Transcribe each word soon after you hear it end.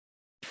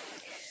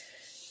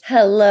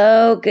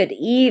Hello, good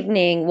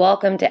evening.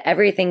 Welcome to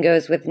Everything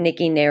Goes with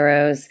Nikki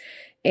Narrows.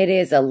 It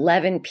is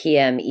 11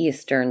 p.m.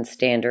 Eastern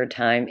Standard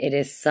Time. It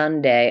is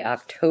Sunday,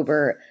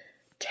 October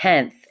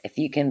 10th, if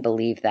you can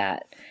believe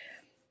that.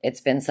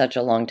 It's been such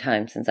a long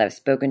time since I've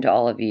spoken to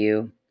all of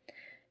you,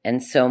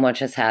 and so much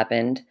has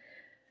happened.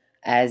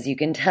 As you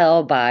can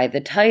tell by the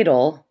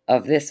title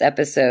of this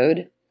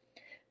episode,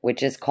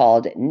 which is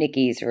called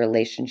Nikki's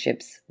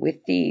Relationships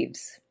with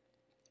Thieves.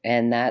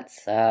 And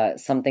that's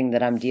something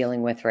that I'm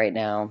dealing with right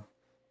now.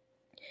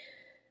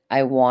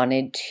 I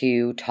wanted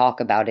to talk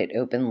about it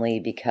openly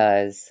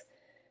because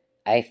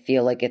I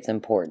feel like it's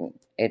important.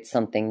 It's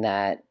something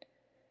that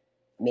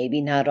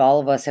maybe not all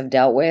of us have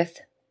dealt with,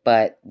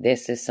 but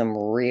this is some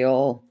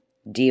real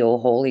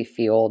deal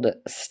Holyfield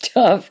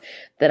stuff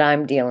that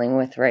I'm dealing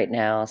with right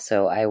now,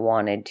 so I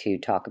wanted to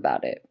talk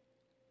about it.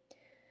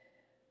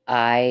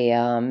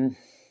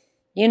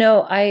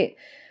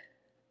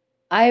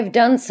 I've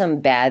done some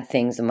bad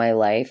things in my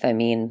life. I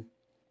mean,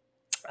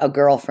 a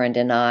girlfriend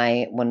and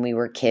I, when we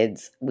were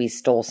kids, we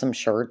stole some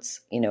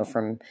shirts,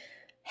 from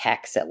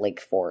Hex at Lake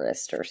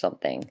Forest or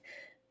something,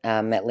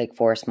 at Lake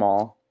Forest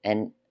Mall.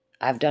 And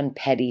I've done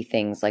petty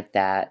things like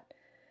that.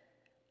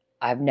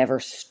 I've never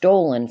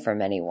stolen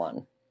from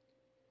anyone.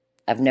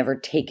 I've never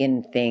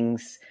taken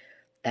things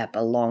that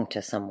belonged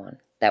to someone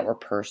that were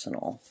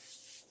personal.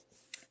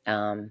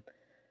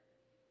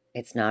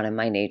 It's not in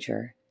my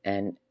nature,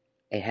 and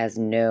it has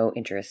no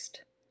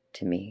interest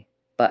to me,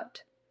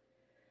 but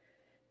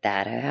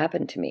that had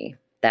happened to me.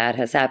 That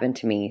has happened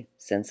to me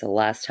since the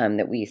last time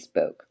that we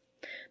spoke.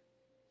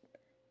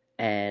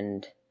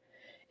 And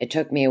it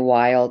took me a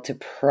while to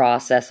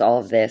process all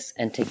of this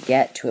and to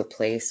get to a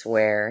place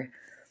where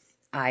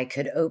I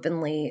could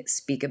openly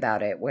speak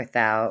about it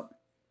without,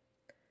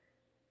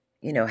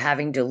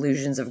 having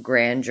delusions of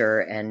grandeur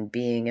and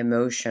being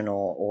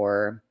emotional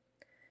or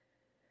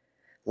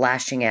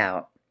lashing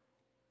out.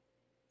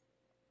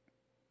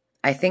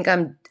 I think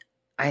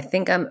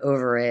I'm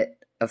over it.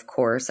 Of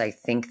course, I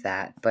think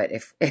that, but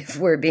if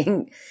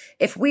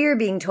we are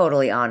being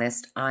totally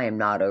honest, I am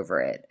not over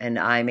it, and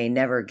I may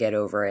never get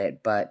over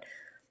it, but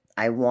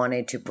I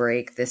wanted to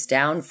break this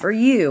down for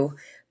you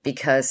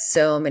because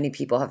so many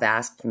people have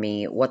asked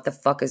me what the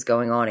fuck is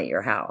going on at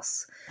your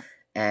house,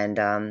 and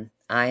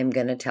I'm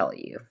going to tell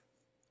you.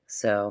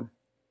 So,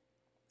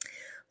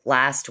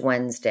 last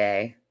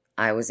Wednesday,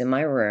 I was in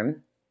my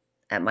room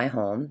at my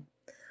home.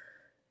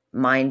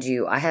 Mind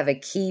you, I have a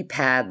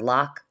keypad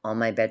lock on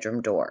my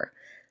bedroom door.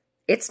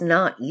 It's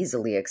not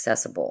easily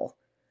accessible.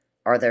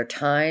 Are there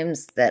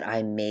times that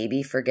I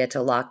maybe forget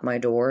to lock my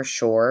door?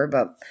 Sure,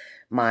 but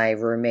my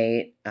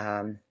roommate,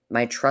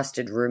 my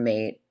trusted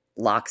roommate,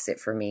 locks it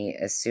for me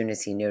as soon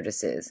as he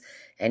notices.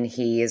 And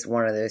he is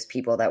one of those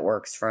people that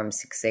works from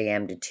 6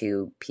 a.m. to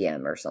 2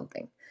 p.m. or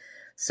something.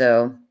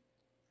 So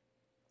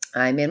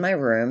I'm in my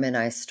room and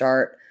I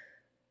start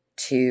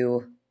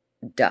to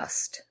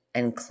dust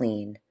and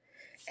clean.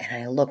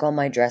 And I look on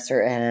my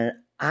dresser and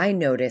I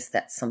notice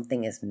that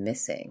something is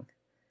missing.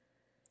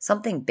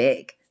 Something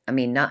big. I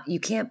mean, you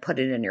can't put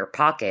it in your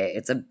pocket.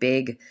 It's a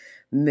big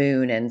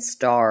moon and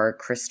star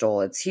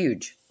crystal. It's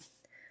huge.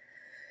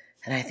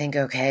 And I think,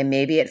 okay,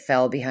 maybe it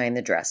fell behind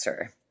the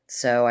dresser.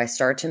 So I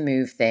start to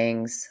move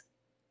things.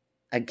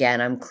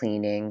 Again, I'm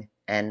cleaning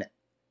and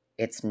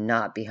it's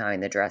not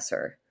behind the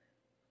dresser.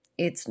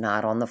 It's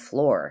not on the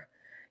floor.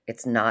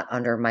 It's not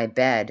under my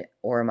bed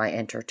or my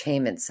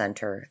entertainment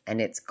center,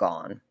 and it's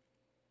gone.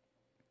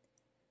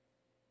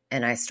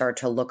 And I start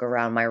to look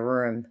around my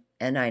room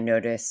and I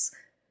notice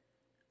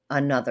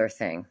another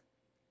thing,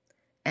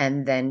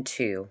 and then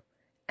 2,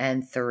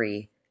 and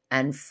 3,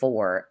 and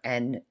 4,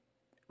 and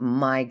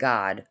my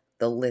God,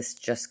 the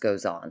list just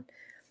goes on.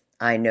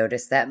 I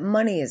notice that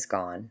money is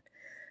gone.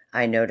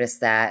 I notice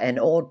that an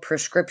old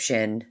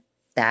prescription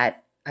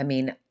that,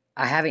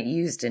 I haven't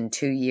used in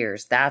 2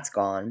 years, that's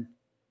gone.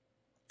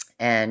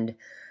 And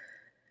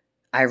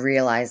I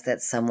realize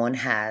that someone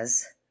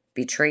has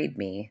betrayed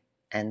me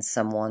and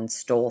someone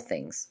stole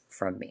things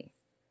from me,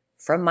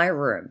 from my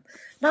room,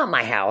 not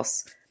my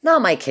house,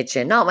 not my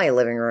kitchen, not my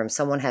living room.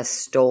 Someone has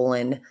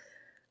stolen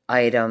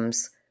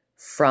items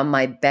from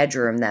my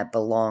bedroom that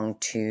belong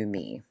to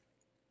me.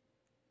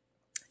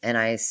 And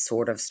I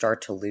sort of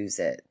start to lose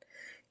it.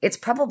 It's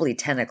probably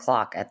 10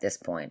 o'clock at this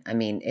point. I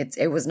mean,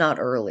 it was not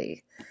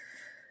early.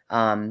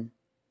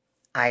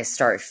 I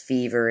start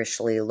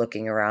feverishly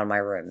looking around my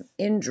room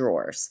in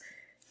drawers.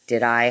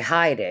 Did I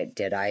hide it?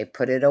 Did I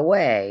put it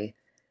away?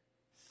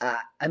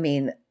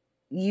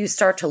 You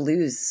start to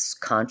lose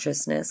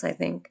consciousness, I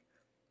think,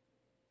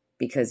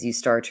 because you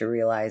start to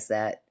realize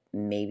that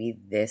maybe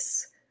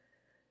this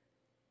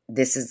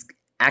is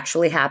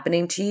actually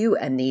happening to you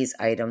and these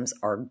items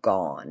are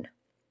gone.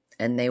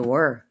 And they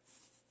were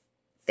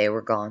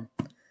gone.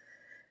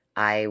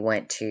 I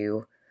went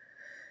to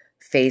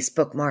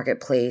Facebook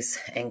Marketplace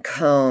and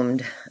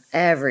combed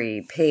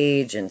every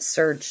page and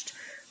searched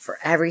for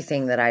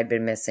everything that I'd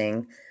been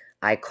missing.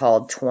 I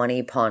called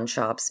 20 pawn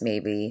shops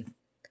maybe.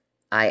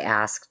 I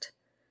asked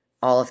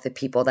all of the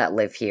people that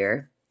live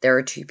here There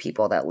are two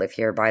people that live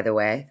here, by the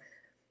way.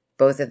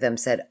 Both of them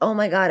said, "Oh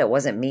my God, it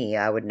wasn't me.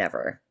 I would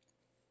never."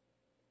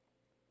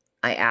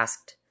 I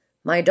asked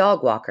my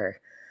dog walker,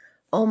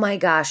 "Oh my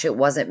gosh, it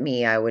wasn't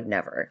me. I would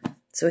never."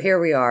 So here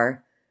we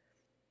are,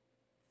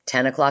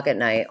 10 o'clock at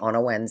night on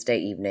a Wednesday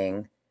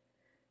evening.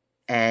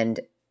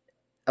 And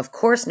of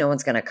course, no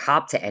one's going to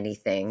cop to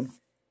anything.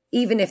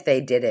 Even if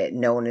they did it,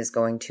 no one is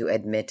going to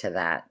admit to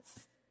that.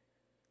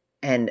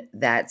 And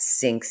that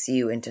sinks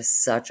you into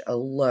such a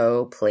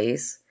low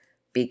place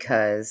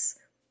because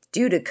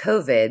due to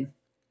COVID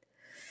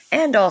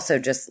and also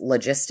just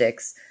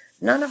logistics,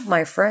 none of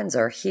my friends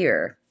are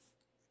here.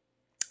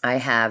 I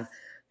have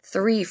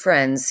 3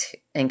 friends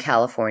in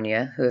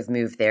California who have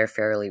moved there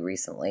fairly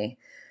recently.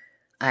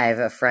 I have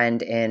a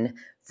friend in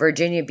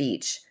Virginia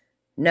Beach,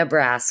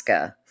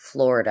 Nebraska,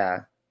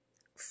 Florida,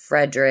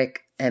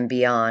 Frederick, and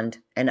beyond,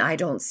 and I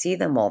don't see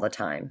them all the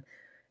time,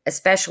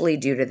 especially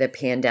due to the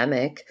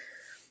pandemic.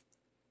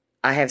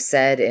 I have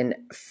said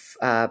in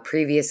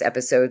previous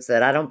episodes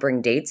that I don't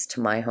bring dates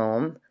to my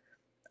home.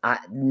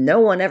 No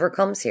one ever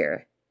comes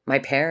here. My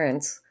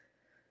parents,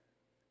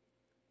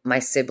 my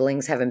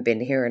siblings haven't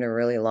been here in a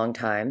really long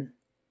time.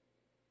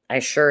 I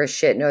sure as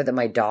shit know that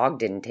my dog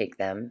didn't take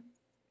them.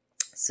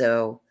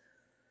 So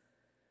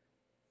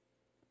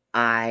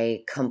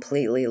I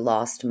completely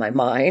lost my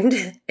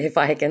mind, if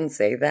I can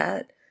say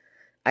that.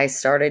 I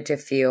started to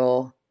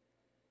feel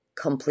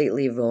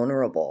completely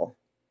vulnerable.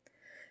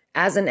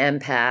 As an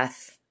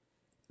empath,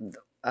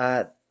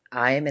 I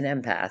am an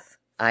empath.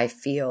 I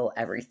feel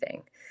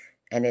everything,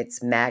 and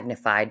it's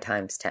magnified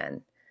times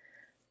 10.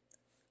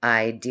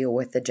 I deal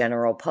with the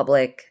general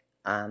public.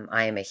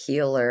 I am a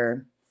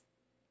healer.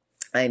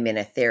 I'm in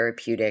a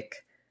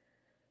therapeutic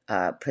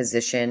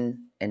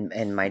position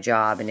in my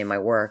job and in my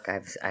work.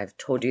 I've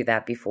told you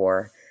that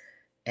before.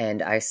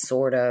 And I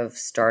sort of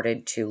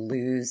started to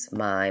lose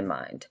my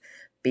mind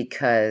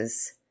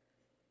because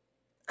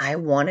I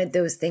wanted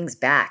those things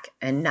back.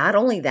 And not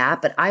only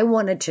that, but I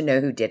wanted to know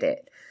who did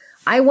it.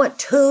 I want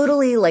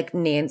totally like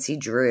Nancy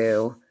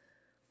Drew,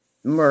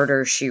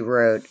 Murder, She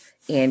Wrote,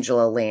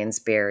 Angela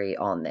Lansbury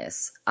on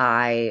this.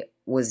 I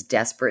was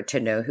desperate to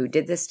know who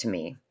did this to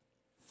me.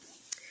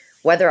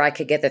 Whether I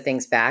could get the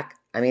things back,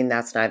 I mean,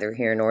 that's neither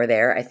here nor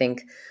there. I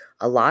think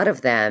a lot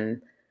of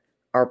them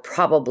are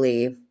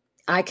probably,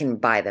 I can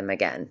buy them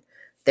again.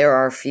 There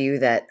are a few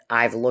that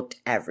I've looked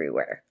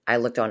everywhere. I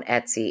looked on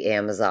Etsy,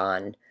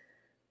 Amazon,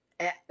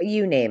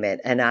 you name it,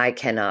 and I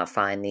cannot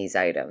find these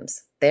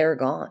items. They're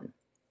gone.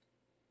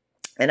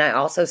 And I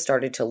also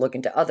started to look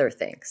into other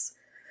things.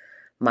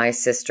 My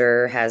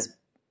sister has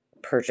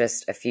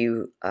purchased a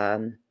few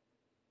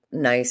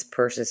nice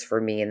purses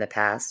for me in the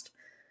past.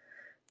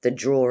 The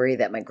jewelry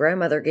that my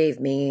grandmother gave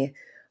me,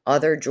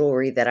 other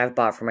jewelry that I've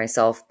bought for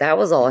myself, that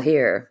was all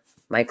here.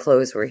 My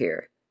clothes were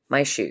here.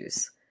 My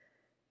shoes.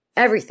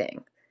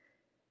 Everything.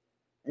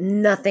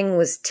 Nothing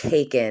was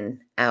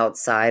taken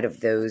outside of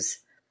those,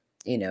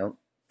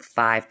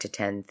 5 to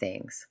 10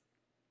 things.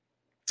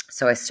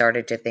 So I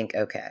started to think,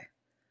 okay,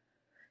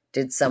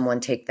 did someone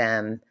take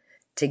them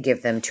to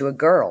give them to a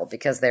girl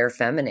because they're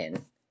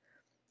feminine?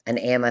 An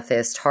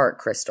amethyst heart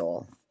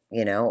crystal,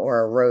 or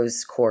a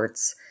rose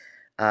quartz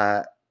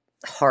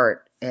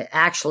heart,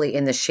 actually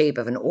in the shape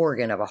of an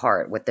organ of a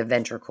heart with the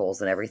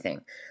ventricles and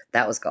everything.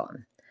 That was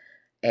gone.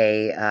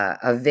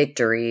 A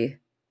victory,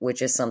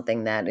 which is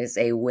something that is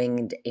a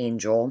winged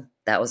angel,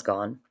 that was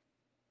gone.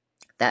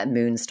 That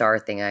moon star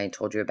thing I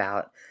told you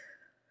about.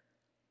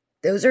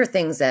 Those are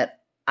things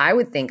that I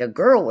would think a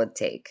girl would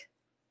take.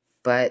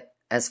 But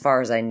as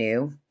far as I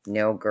knew,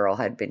 no girl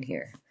had been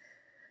here.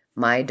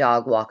 My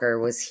dog walker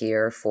was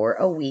here for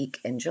a week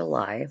in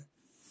July.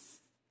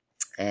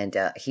 And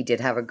he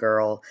did have a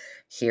girl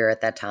here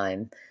at that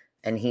time.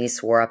 And he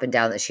swore up and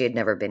down that she had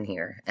never been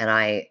here. And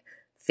I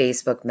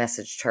Facebook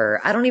messaged her.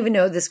 I don't even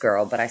know this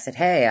girl, but I said,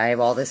 hey, I have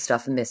all this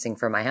stuff missing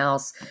from my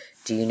house.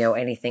 Do you know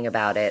anything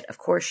about it? Of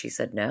course, she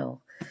said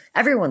no.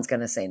 Everyone's going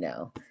to say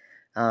no.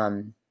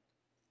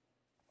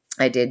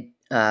 I did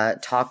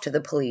talk to the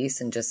police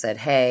and just said,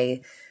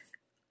 hey,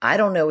 I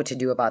don't know what to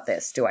do about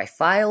this. Do I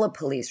file a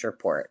police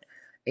report?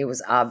 It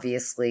was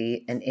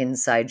obviously an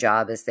inside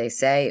job, as they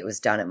say. It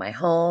was done at my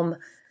home.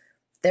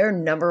 Their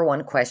number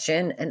one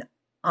question, and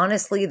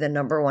honestly, the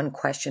number one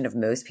question of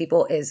most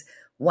people is,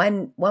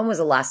 when was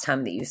the last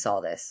time that you saw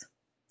this?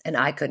 And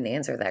I couldn't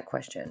answer that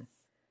question.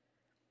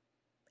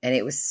 And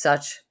it was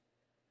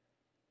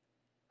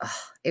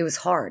it was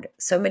hard.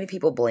 So many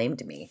people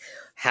blamed me.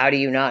 How do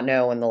you not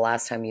know when the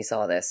last time you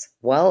saw this?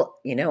 Well,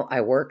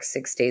 I work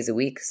 6 days a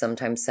week,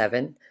 sometimes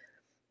 7,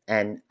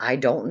 and I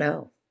don't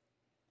know.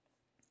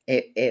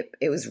 It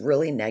was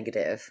really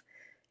negative.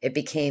 It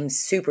became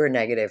super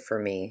negative for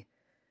me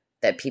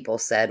that people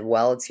said,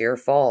 well, it's your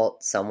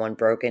fault. Someone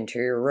broke into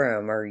your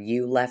room or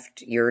you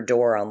left your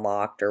door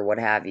unlocked or what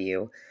have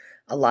you.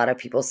 A lot of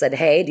people said,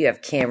 hey, do you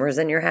have cameras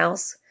in your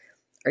house?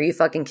 Are you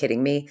fucking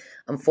kidding me?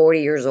 I'm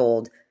 40 years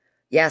old.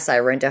 Yes, I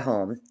rent a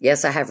home.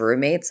 Yes, I have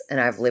roommates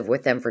and I've lived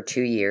with them for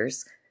 2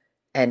 years.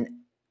 And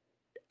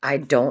I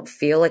don't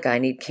feel like I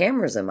need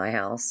cameras in my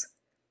house.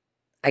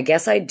 I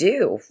guess I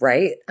do,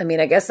 right? I mean,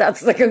 I guess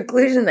that's the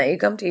conclusion that you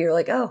come to. You're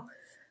like, oh,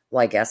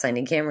 well, I guess I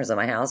need cameras in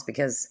my house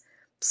because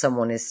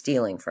someone is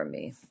stealing from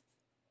me.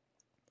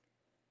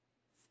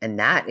 And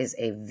that is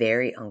a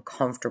very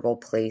uncomfortable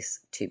place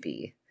to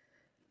be.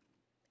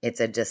 It's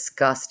a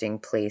disgusting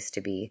place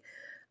to be.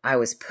 I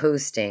was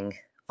posting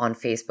on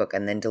Facebook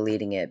and then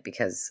deleting it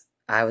because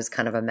I was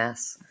kind of a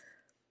mess.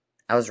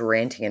 I was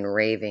ranting and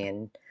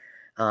raving,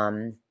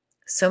 and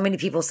so many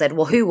people said,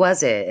 well, who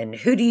was it? And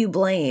who do you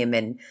blame?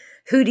 And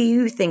who do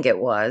you think it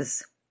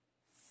was?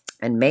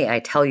 And may I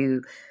tell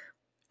you,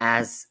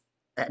 as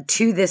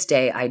to this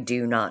day, I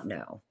do not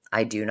know.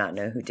 I do not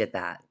know who did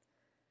that.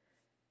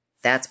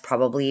 That's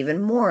probably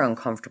even more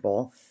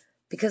uncomfortable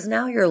because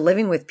now you're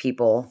living with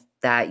people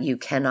that you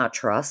cannot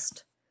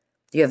trust.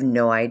 You have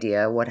no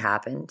idea what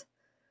happened.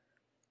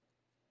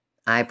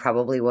 I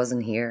probably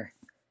wasn't here.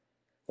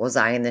 Was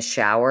I in the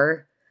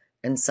shower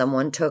and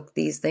someone took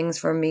these things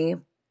from me?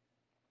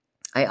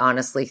 I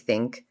honestly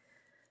think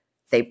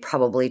they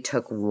probably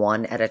took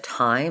one at a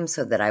time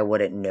so that I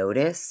wouldn't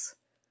notice.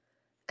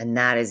 And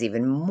that is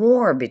even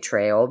more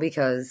betrayal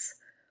because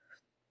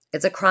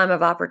it's a crime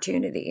of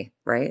opportunity,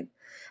 right?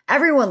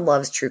 Everyone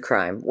loves true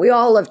crime. We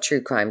all love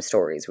true crime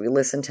stories. We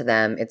listen to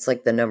them. It's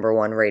like the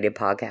 #1 rated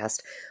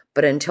podcast.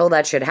 But until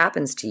that shit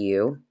happens to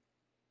you,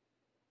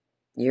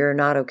 you're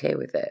not okay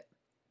with it.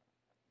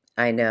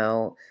 I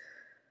know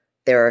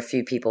there are a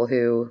few people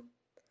who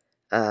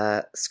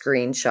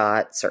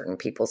screenshot certain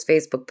people's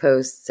Facebook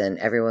posts and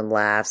everyone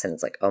laughs and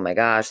it's like, oh my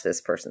gosh,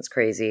 this person's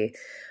crazy.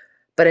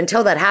 But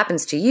until that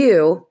happens to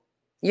you,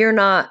 you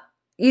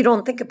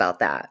don't think about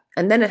that.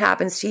 And then it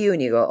happens to you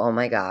and you go, oh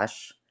my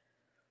gosh,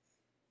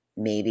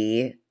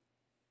 maybe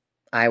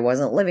I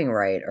wasn't living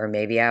right, or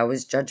maybe I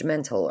was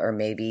judgmental, or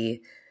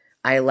maybe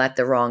I let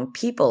the wrong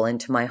people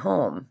into my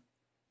home.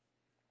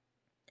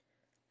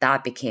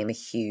 That became a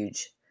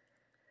huge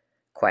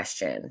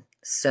question.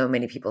 So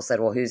many people said,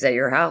 well, who's at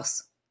your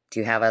house? Do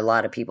you have a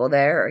lot of people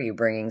there? Are you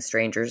bringing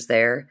strangers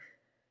there?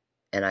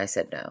 And I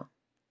said, no.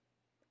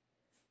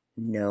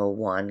 No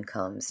one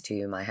comes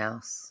to my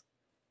house.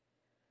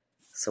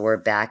 So we're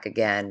back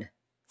again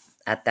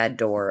at that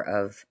door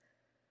of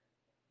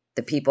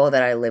the people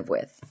that I live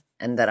with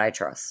and that I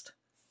trust.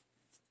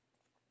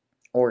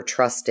 Or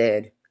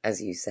trusted,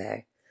 as you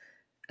say.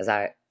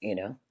 Oh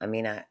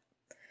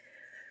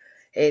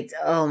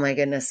my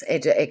goodness,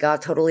 it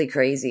got totally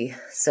crazy.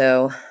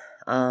 So,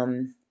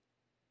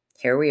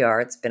 here we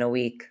are. It's been a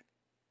week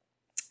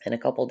and a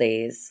couple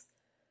days.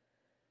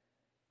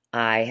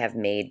 I have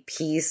made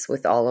peace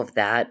with all of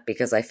that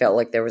because I felt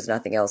like there was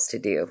nothing else to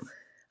do.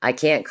 I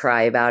can't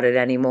cry about it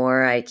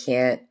anymore. I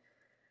can't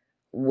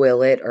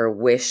will it or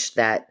wish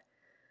that,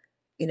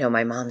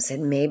 my mom said,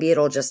 maybe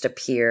it'll just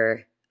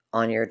appear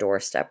on your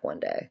doorstep one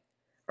day,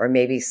 or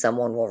maybe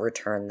someone will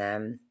return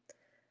them.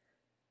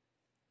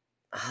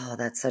 Oh,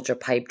 that's such a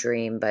pipe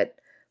dream, but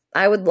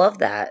I would love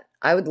that.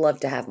 I would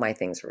love to have my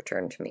things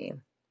returned to me,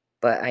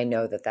 but I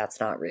know that that's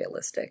not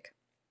realistic.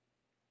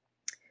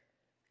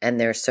 And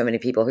there's so many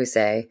people who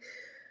say,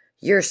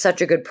 you're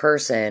such a good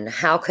person.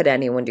 How could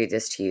anyone do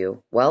this to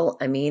you? Well,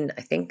 I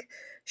think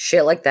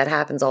shit like that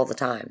happens all the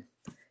time.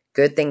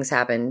 Good things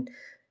happen,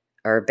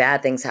 or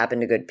bad things happen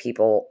to good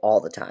people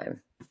all the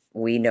time.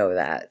 We know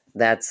that.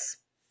 That's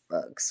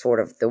sort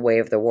of the way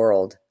of the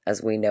world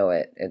as we know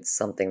it. It's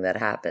something that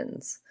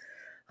happens.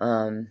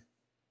 I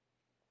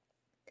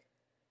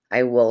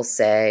will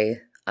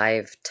say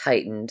I've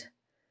tightened,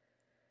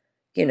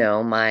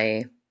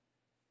 my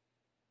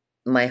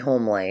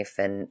home life,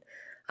 and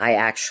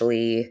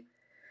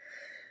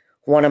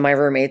one of my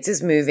roommates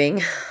is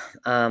moving.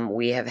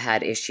 We have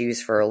had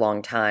issues for a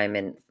long time,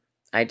 and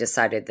I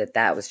decided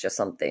that was just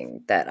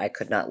something that I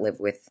could not live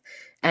with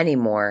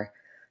anymore.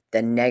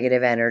 The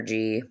negative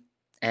energy,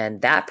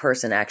 and that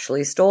person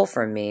actually stole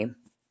from me,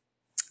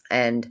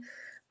 and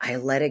I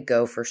let it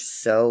go for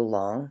so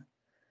long.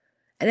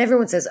 And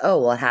everyone says, oh,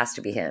 well, it has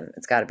to be him.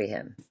 It's got to be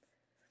him.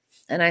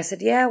 And I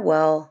said, yeah,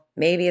 well,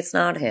 maybe it's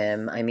not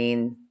him.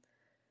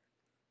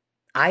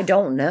 I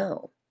don't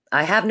know.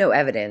 I have no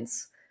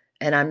evidence,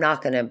 and I'm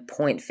not going to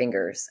point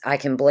fingers. I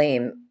can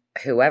blame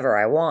whoever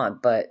I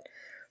want, but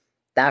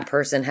that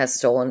person has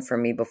stolen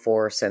from me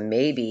before, so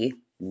maybe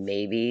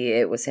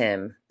it was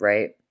him,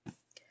 right?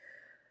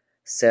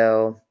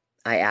 So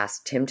I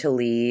asked him to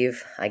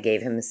leave. I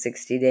gave him a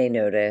 60-day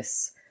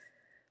notice.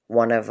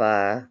 One of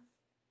the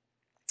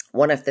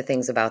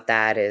things about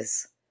that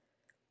is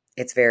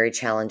it's very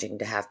challenging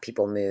to have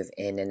people move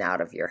in and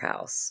out of your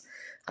house.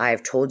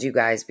 I've told you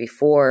guys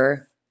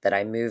before that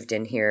I moved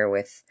in here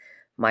with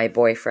my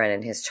boyfriend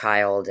and his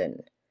child,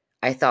 and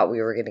I thought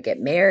we were going to get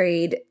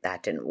married.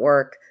 That didn't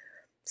work.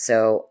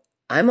 So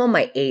I'm on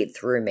my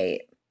 8th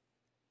roommate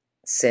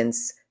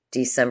since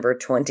December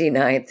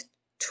 29th,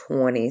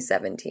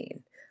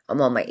 2017.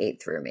 I'm on my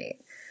 8th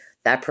roommate.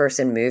 That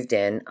person moved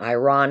in,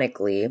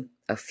 ironically,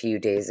 a few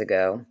days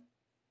ago.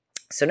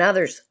 So now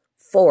there's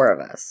 4 of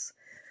us.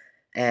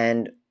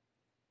 And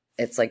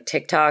it's like,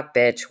 TikTok,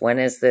 bitch, when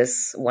is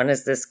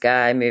this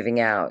guy moving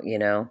out,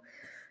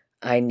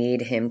 I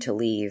need him to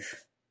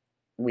leave.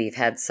 we've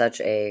had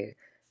such a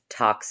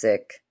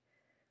toxic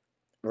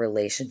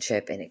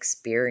relationship and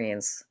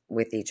experience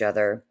with each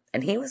other.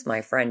 And he was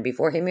my friend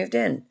before he moved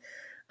in.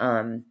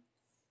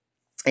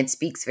 It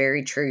speaks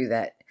very true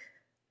that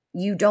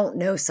you don't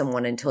know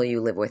someone until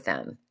you live with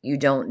them. You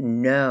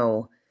don't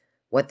know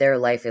what their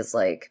life is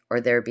like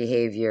or their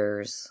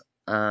behaviors.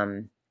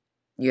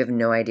 You have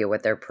no idea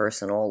what their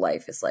personal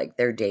life is like,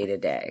 their day to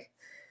day.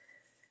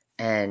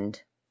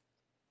 And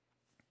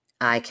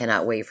I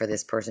cannot wait for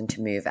this person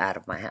to move out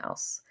of my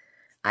house.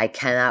 I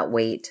cannot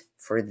wait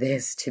for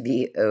this to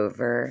be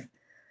over.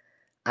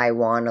 I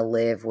want to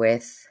live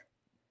with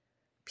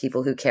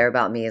people who care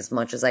about me as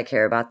much as I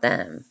care about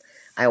them.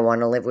 I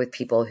want to live with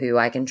people who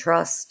I can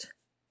trust,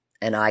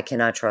 and I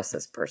cannot trust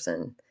this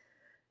person.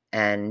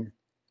 And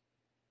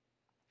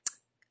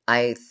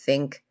I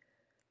think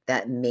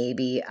that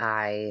maybe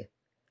I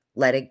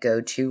let it go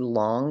too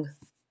long,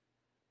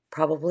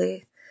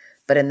 probably.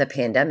 But in the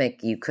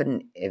pandemic, you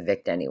couldn't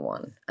evict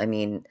anyone. I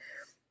mean,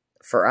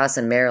 for us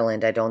in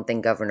Maryland, I don't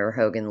think Governor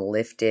Hogan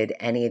lifted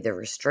any of the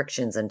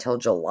restrictions until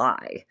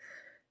July.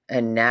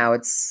 And now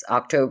it's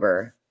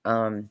October.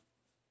 And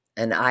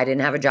I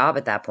didn't have a job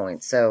at that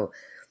point. So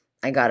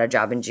I got a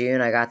job in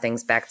June. I got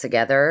things back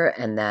together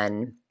and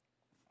then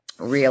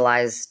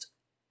realized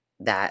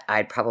that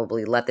I'd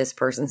probably let this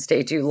person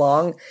stay too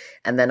long.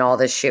 And then all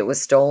this shit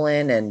was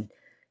stolen. And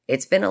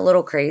it's been a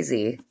little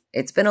crazy.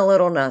 It's been a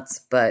little nuts,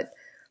 but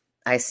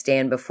I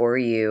stand before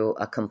you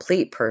a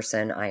complete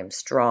person. I am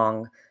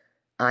strong.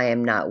 I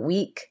am not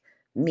weak,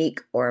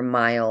 meek, or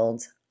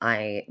mild.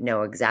 I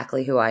know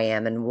exactly who I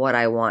am and what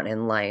I want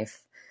in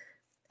life.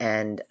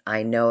 And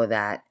I know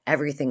that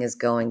everything is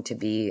going to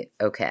be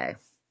okay.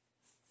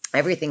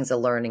 Everything's a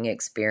learning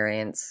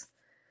experience.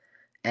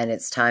 And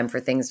it's time for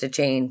things to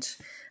change.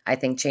 I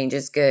think change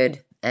is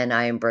good, and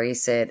I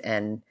embrace it.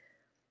 And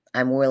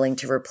I'm willing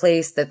to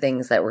replace the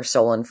things that were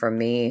stolen from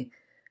me.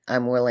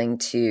 I'm willing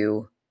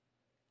to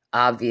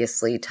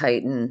obviously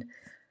tighten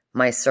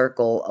my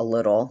circle a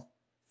little.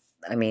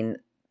 I mean,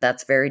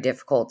 that's very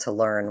difficult to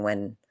learn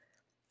when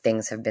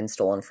things have been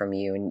stolen from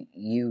you and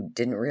you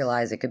didn't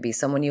realize it could be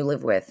someone you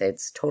live with.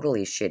 It's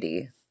totally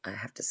shitty. I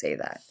have to say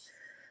that.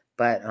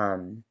 But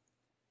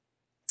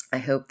I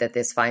hope that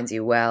this finds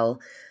you well.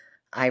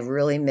 I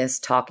really miss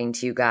talking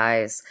to you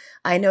guys.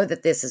 I know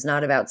that this is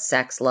not about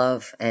sex,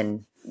 love,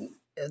 and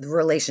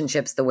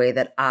relationships the way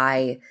that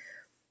I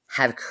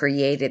have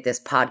created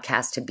this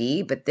podcast to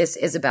be, but this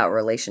is about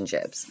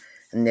relationships.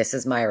 And this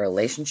is my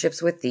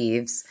relationships with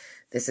thieves.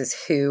 This is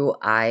who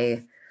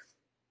I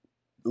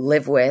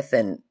live with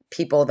and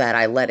people that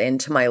I let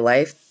into my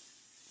life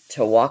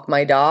to walk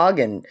my dog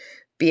and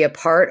be a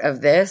part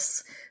of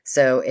this.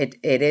 So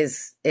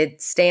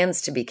it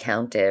stands to be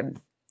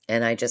counted.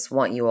 And I just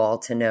want you all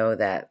to know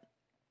that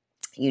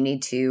you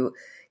need to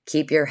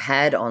keep your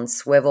head on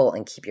swivel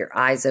and keep your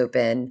eyes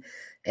open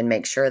and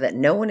make sure that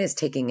no one is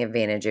taking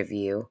advantage of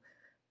you,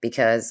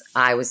 because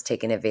I was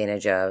taken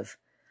advantage of,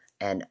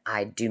 and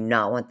I do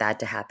not want that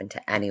to happen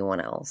to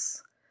anyone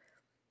else.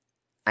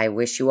 I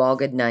wish you all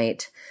good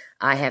night.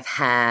 I have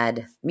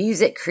had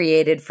music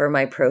created for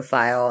my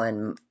profile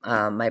and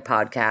my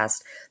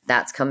podcast.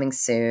 That's coming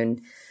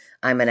soon.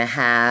 I'm going to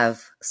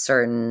have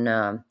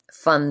certain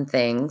fun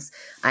things.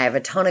 I have a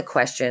ton of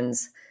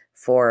questions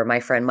for my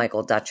friend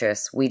Michael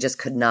Duchess. We just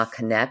could not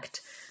connect.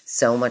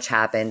 So much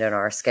happened and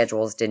our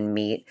schedules didn't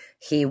meet.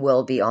 He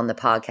will be on the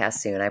podcast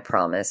soon, I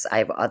promise. I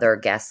have other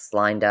guests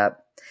lined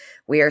up.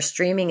 We are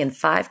streaming in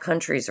 5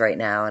 countries right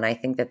now, and I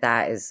think that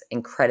that is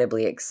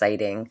incredibly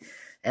exciting.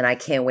 And I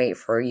can't wait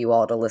for you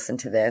all to listen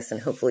to this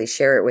and hopefully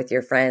share it with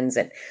your friends.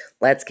 And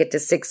let's get to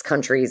 6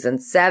 countries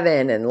and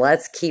 7, and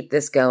let's keep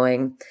this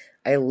going.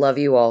 I love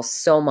you all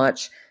so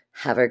much.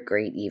 Have a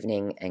great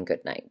evening and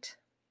good night.